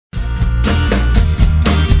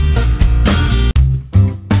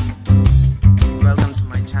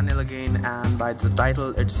by the title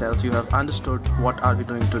itself you have understood what are we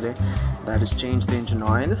doing today. That is change the engine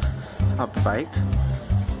oil of the bike.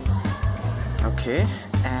 Okay,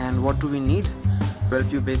 and what do we need? Well,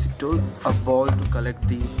 few basic tools: a ball to collect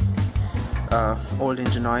the old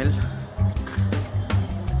engine oil,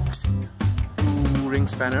 2 ring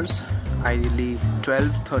spanners, ideally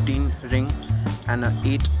 12, 13 ring and a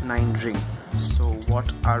 8, 9 ring. So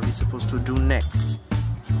what are we supposed to do next?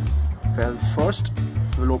 Well, first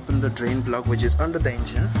we'll open the drain plug which is under the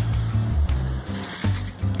engine.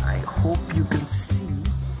 I hope you can see.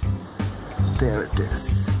 There it is,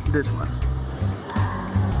 this one.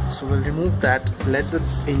 So we'll remove that, let the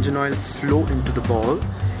engine oil flow into the ball,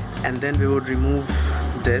 and then we will remove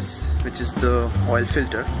this, which is the oil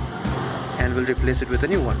filter, and we'll replace it with a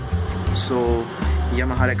new one. So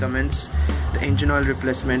Yamaha recommends the engine oil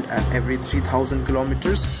replacement at every 3000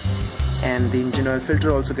 kilometers, and the engine oil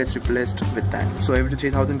filter also gets replaced with that. So every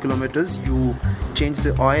 3000 kilometers you change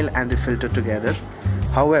the oil and the filter together.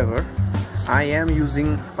 However, I am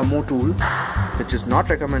using a more tool which is not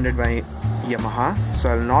recommended by Yamaha, so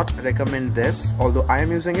I'll not recommend this, although I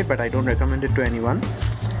am using it, but I don't recommend it to anyone.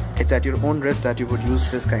 It's at your own risk that you would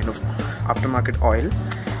use this kind of aftermarket oil.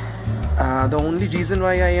 The only reason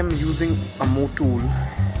why I am using a Mo tool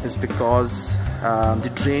is because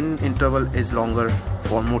the drain interval is longer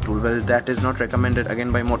for Mo tool. Well, that is not recommended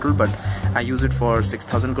again by Mo tool, but I use it for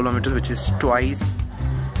 6000 kilometers, which is twice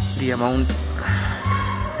the amount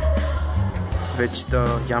which the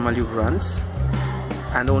Yamaha runs.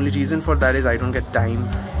 And the only reason for that is I don't get time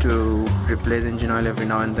to replace engine oil every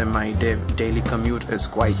now and then. My daily commute is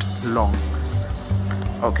quite long.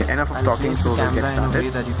 Okay, enough of talking, so we'll get started. In a way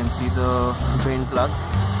that you can see the drain plug.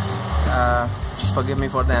 Just forgive me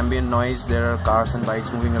for the ambient noise. There are cars and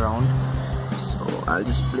bikes moving around. So I'll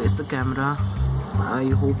just place the camera. I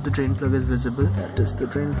hope the drain plug is visible. That is the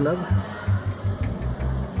drain plug.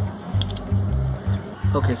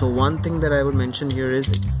 Okay, so one thing that I would mention here is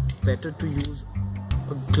it's better to use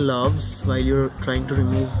gloves while you're trying to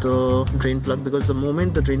remove the drain plug, because the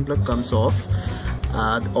moment the drain plug comes off,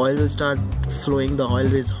 the oil will start flowing. The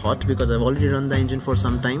oil is hot because I've already run the engine for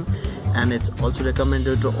some time, and it's also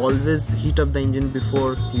recommended to always heat up the engine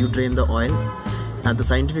before you drain the oil. And the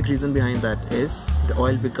scientific reason behind that is the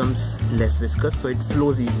oil becomes less viscous, so it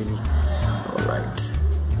flows easily. Alright.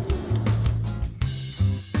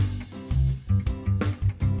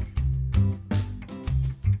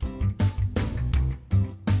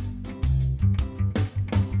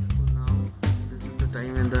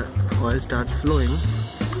 Oil starts flowing,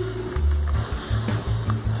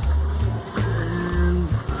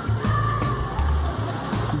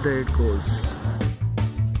 and there it goes.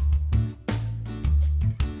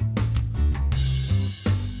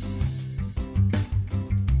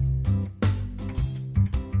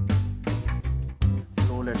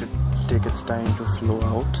 Flow, let it take its time to flow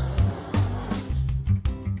out.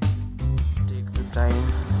 Take the time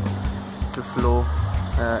to flow.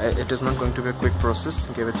 It is not going to be a quick process.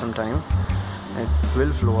 Give it some time. It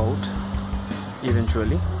will flow out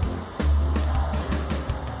eventually.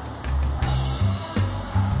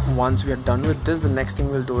 Once we are done with this, the next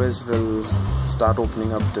thing we'll do is we'll start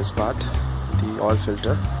opening up this part, the oil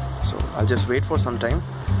filter. So I'll just wait for some time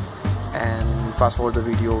and fast forward the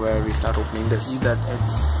video where we start opening this. See that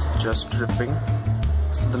it's just dripping.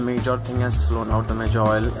 So the major thing has flown out, the major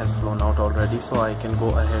oil has flown out already, so I can go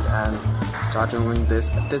ahead and start removing this.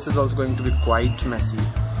 This is also going to be quite messy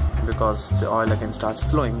because the oil again starts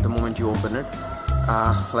flowing the moment you open it.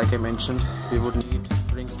 Like I mentioned, we would need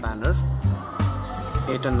ring spanner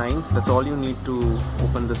 8 and 9. That's all you need to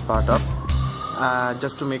open this part up.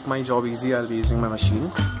 Just to make my job easy, I'll be using my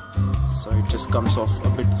machine, so it just comes off a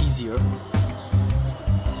bit easier.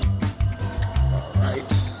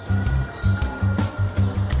 Alright.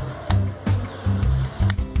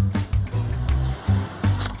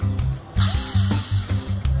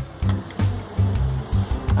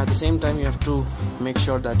 At the same time, you have to make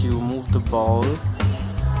sure that you move the ball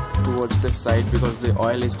towards this side because the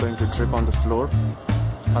oil is going to drip on the floor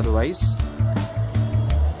otherwise.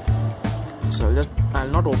 So I'll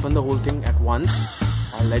not open the whole thing at once.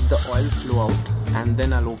 I'll let the oil flow out and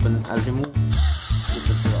then I'll remove the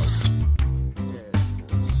filter out.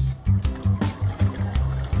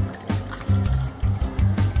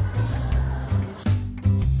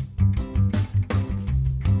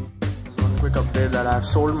 Update that I've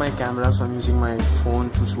sold my camera, so I'm using my phone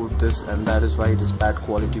to shoot this, and that is why it is bad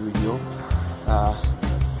quality video.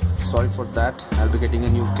 Sorry for that. I'll be getting a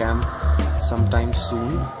new cam sometime soon.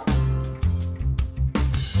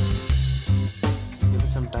 Give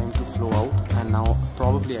it some time to flow out, and now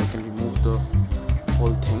probably I can remove the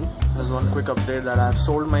whole thing. There's one quick update that I've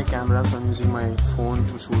sold my camera, so I'm using my phone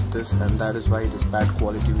to shoot this, and that is why it is bad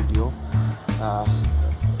quality video.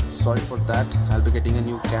 Sorry for that. I'll be getting a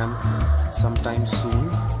new cam sometime soon.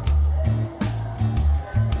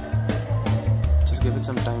 Just give it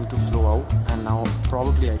some time to flow out, and now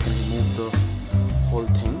probably I can remove the whole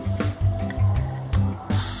thing.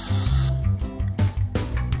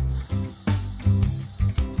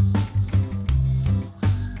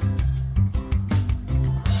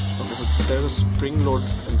 Okay, so there's a spring load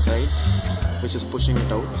inside which is pushing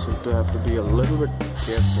it out, so you have to be a little bit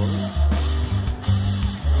careful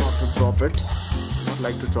not to drop it. Not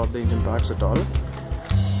like to drop the engine parts at all.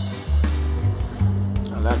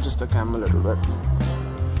 I'll adjust the cam a little bit.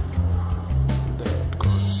 There it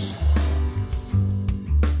goes.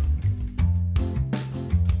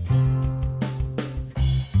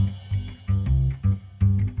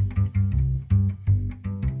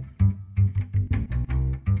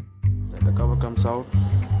 There the cover comes out.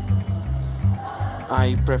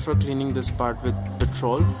 I prefer cleaning this part with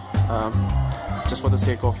petrol, just for the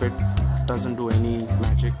sake of it. Doesn't do any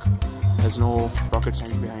magic. There's no rocket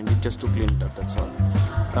science behind it, just to clean it up, that's all.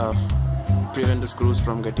 Prevent the screws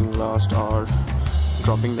from getting lost or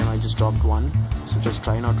dropping them. I just dropped one, so just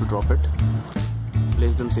try not to drop it.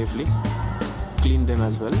 Place them safely. Clean them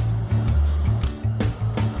as well.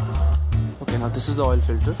 Okay, now this is the oil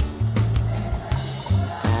filter,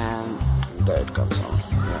 and there it comes out.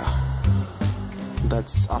 Yeah.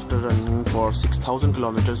 That's after running for 6,000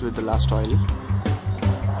 kilometers with the last oil.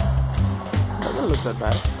 Doesn't look that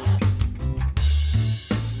bad.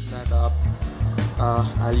 That up.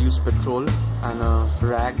 I'll use petrol and a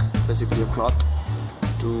rag, basically a cloth,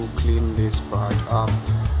 to clean this part up.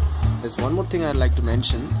 There's one more thing I'd like to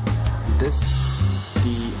mention.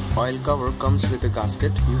 The oil cover comes with a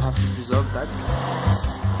gasket. You have to preserve that.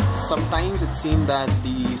 Sometimes it seems that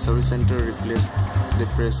the service center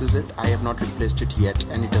replaces it. I have not replaced it yet,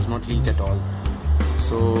 and it does not leak at all.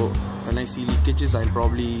 So when I see leakages, I'll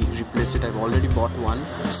probably replace it. I've already bought one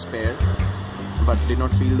spare, but did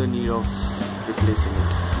not feel the need of replacing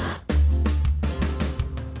it.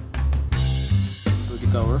 To the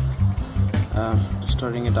cover,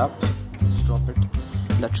 stirring it up, just drop it.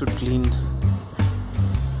 That should clean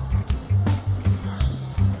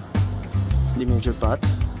the major part.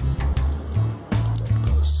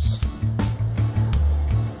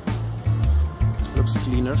 Looks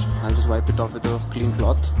cleaner. I'll just wipe it off with a clean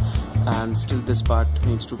cloth, and still this part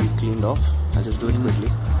needs to be cleaned off. I'll just do it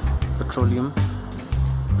quickly. Petrol,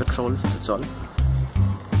 that's all.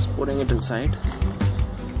 Just pouring it inside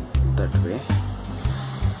that way.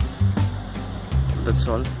 That's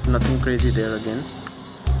all. Nothing crazy there again.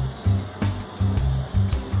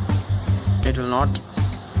 It will not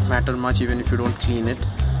matter much even if you don't clean it,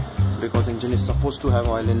 because engine is supposed to have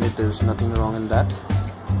oil in it. There's nothing wrong in that.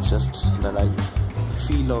 It's just that I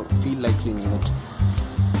feel like cleaning it,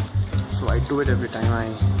 so I do it every time I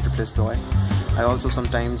replace the oil. I also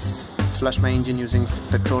sometimes flush my engine using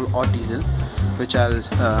petrol or diesel, which I'll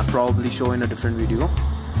probably show in a different video.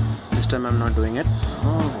 This time I'm not doing it.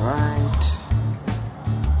 Alright,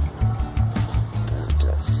 there it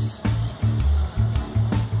is.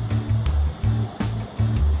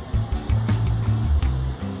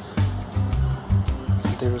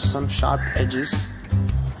 There are some sharp edges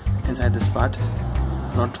inside this part,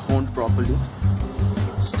 not honed properly.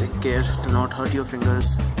 Just take care to not hurt your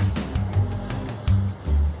fingers.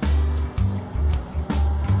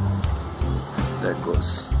 There it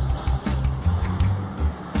goes.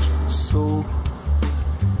 So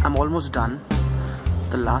I'm almost done.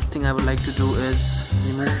 The last thing I would like to do is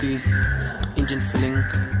remove the engine filling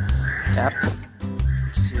cap,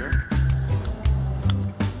 which is here.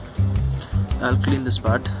 I'll clean this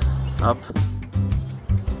part up,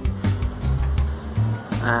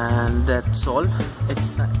 and that's all.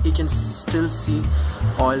 You can still see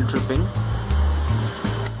oil dripping,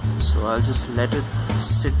 so I'll just let it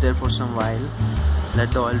sit there for some while,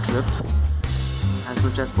 let the oil drip as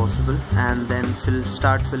much as possible, and then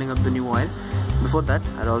start filling up the new oil. Before that,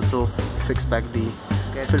 I'll also fix back the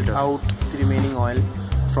filter, out the remaining oil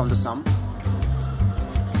from the sump.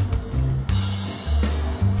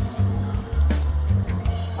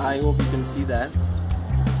 I hope you can see that.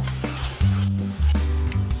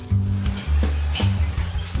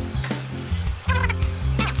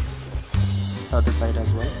 Other side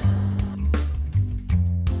as well.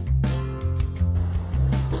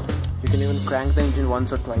 You can even crank the engine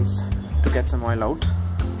once or twice to get some oil out.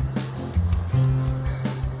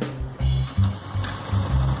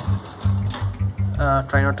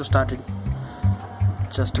 Try not to start it,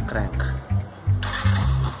 just a crank.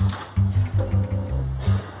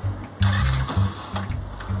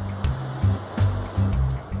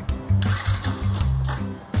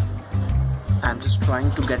 I'm just trying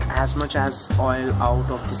to get as much as oil out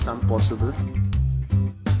of the sump possible.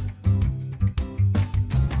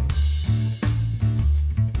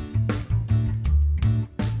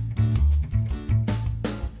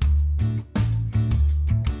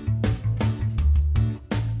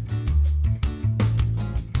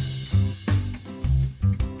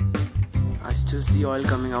 I still see oil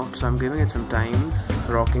coming out, so I'm giving it some time,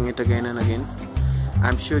 rocking it again and again.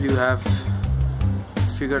 I'm sure you have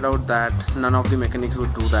figured out that none of the mechanics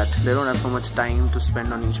would do that. They don't have so much time to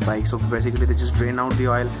spend on each bike, so basically they just drain out the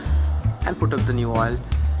oil and put up the new oil.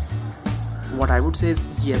 What I would say is,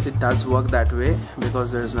 yes, it does work that way,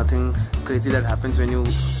 because there's nothing crazy that happens when you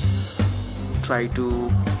try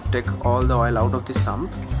to take all the oil out of the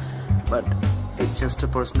sump, but it's just a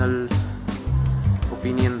personal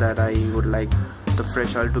opinion that I would like the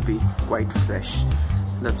fresh oil to be quite fresh,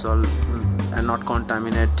 that's all, and not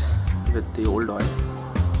contaminate with the old oil.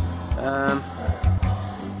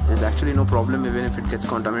 There's actually no problem even if it gets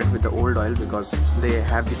contaminated with the old oil, because they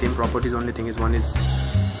have the same properties. Only thing is, one is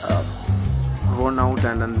worn out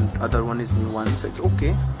and then the other one is new one, so it's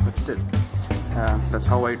okay, but still that's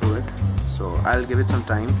how I do it. So I'll give it some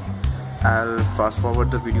time. I'll fast forward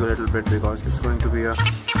the video a little bit because it's going to be a...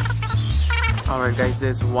 Alright guys,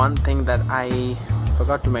 there's one thing that I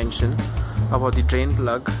forgot to mention about the drain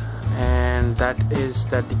plug, and that is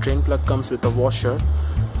that the drain plug comes with a washer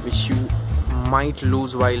which you might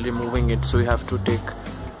lose while removing it, so you have to take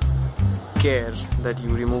care that you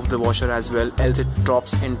remove the washer as well, else it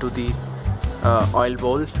drops into the oil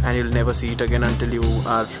bowl and you'll never see it again until you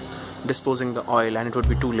are disposing the oil, and it would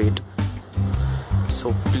be too late.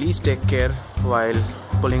 So please take care while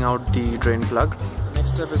pulling out the drain plug.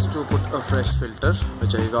 Next step is to put a fresh filter,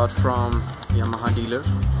 which I got from Yamaha dealer,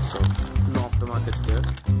 so no aftermarkets there.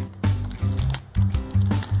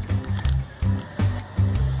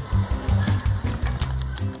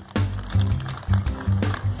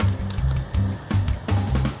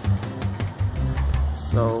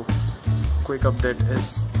 So quick update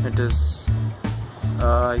is, it is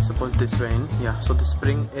I suppose this way in, yeah, so the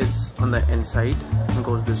spring is on the inside and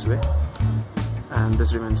goes this way, and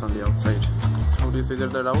this remains on the outside. How do you figure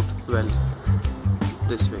that out? Well,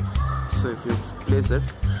 this way. So if you place it,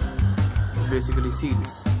 it basically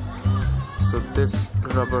seals. So this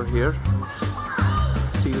rubber here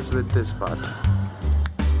seals with this part.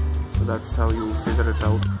 So that's how you figure it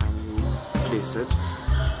out and you place it.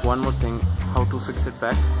 One more thing, how to fix it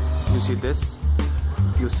back. You see this,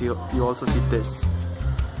 you also see this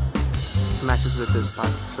matches with this part,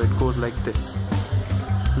 so it goes like this,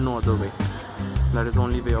 no other way. That is the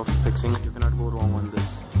only way of fixing it. You cannot go wrong on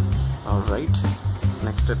this. Alright,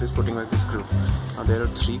 next step is putting back the screw. Now there are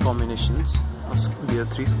three combinations there are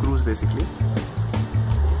three screws basically.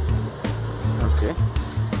 Okay,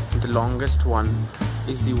 the longest one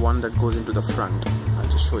is the one that goes into the front. I'll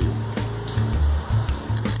just show you.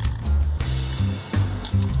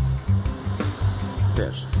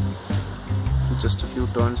 There, just a few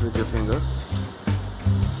turns with your finger,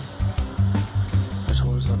 it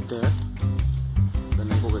holds up there.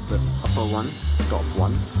 Then I go with the upper one, top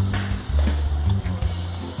one,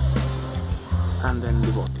 and then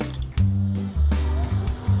the bottom.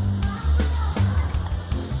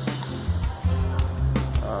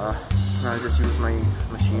 I'll just use my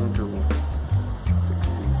machine to fix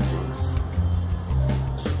these things.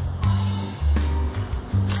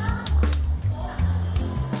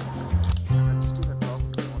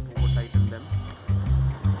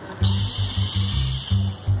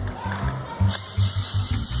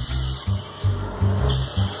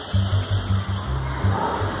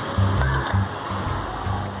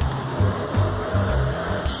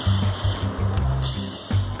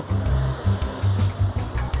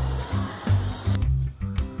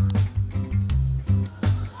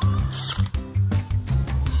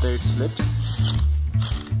 There it slips.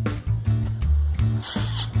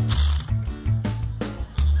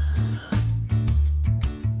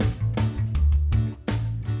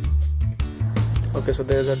 Okay, so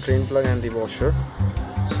there's a drain plug and the washer.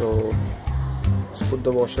 So let's put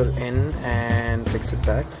the washer in and fix it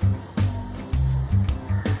back.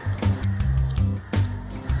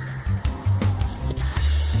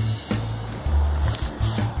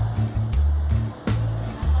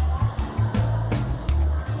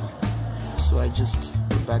 So I just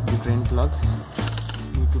put back the drain plug.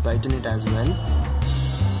 Need to tighten it as well.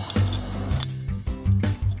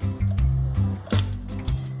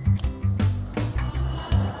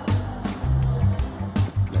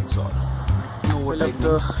 That's all. Now fill up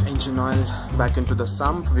the engine oil back into the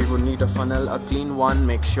sump. We would need a funnel, a clean one.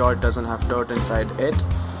 Make sure it doesn't have dirt inside it.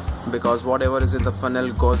 because whatever is in the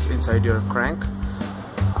funnel goes inside your crank.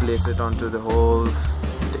 Place it onto the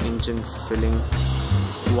engine filling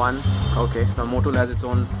one. Okay, the motor has its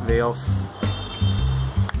own way of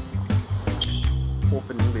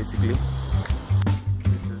opening basically,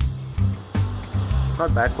 which is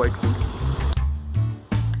not bad, quite cool.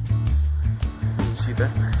 You see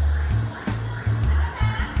that?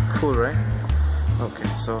 Cool, right? Okay,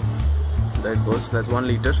 so there it goes. That's 1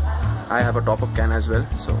 liter. I have a top-up can as well,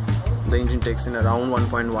 so the engine takes in around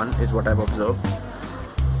 1.1 is what I've observed.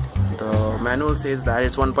 The manual says that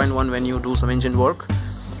it's 1.1 when you do some engine work,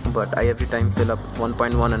 but I every time fill up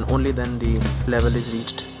 1.1 and only then the level is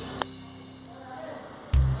reached.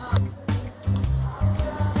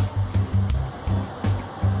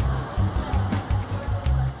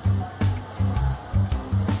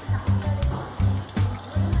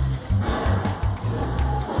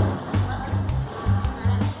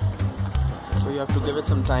 So you have to give it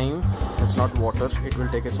some time. It's not water, it will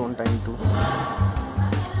take its own time to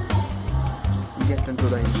get into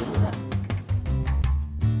the engine.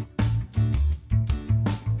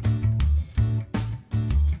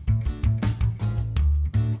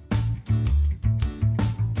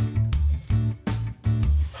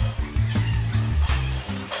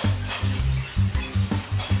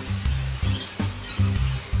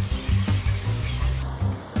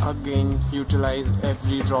 Again, utilize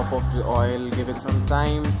every drop of the oil, give it some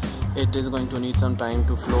time. It is going to need some time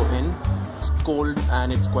to flow in. It's cold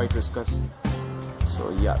and it's quite viscous. So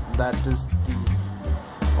yeah, that is the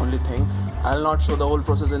only thing. I'll not show the whole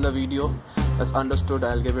process in the video. That's understood.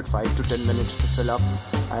 I'll give it 5 to 10 minutes to fill up.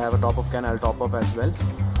 I have a top-up can, I'll top up as well.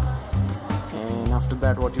 And after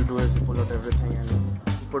that, what you do is you pull out everything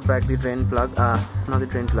and put back the drain plug. Not the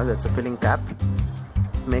drain plug, that's a filling cap.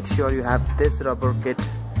 Make sure you have this rubber kit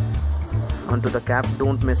onto the cap,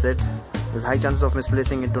 don't miss it. There's high chances of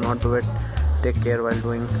misplacing it, do not do it. Take care while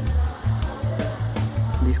doing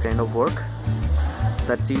these kind of work.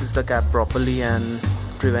 That seals the cap properly and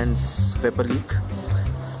prevents vapor leak.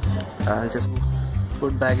 I'll just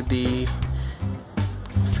put back the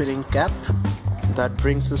filling cap. That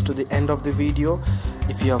brings us to the end of the video.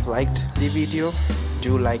 If you have liked the video,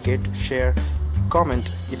 do like it, share,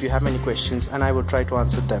 comment if you have any questions, and I will try to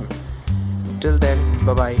answer them. Till then,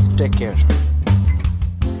 bye bye, take care.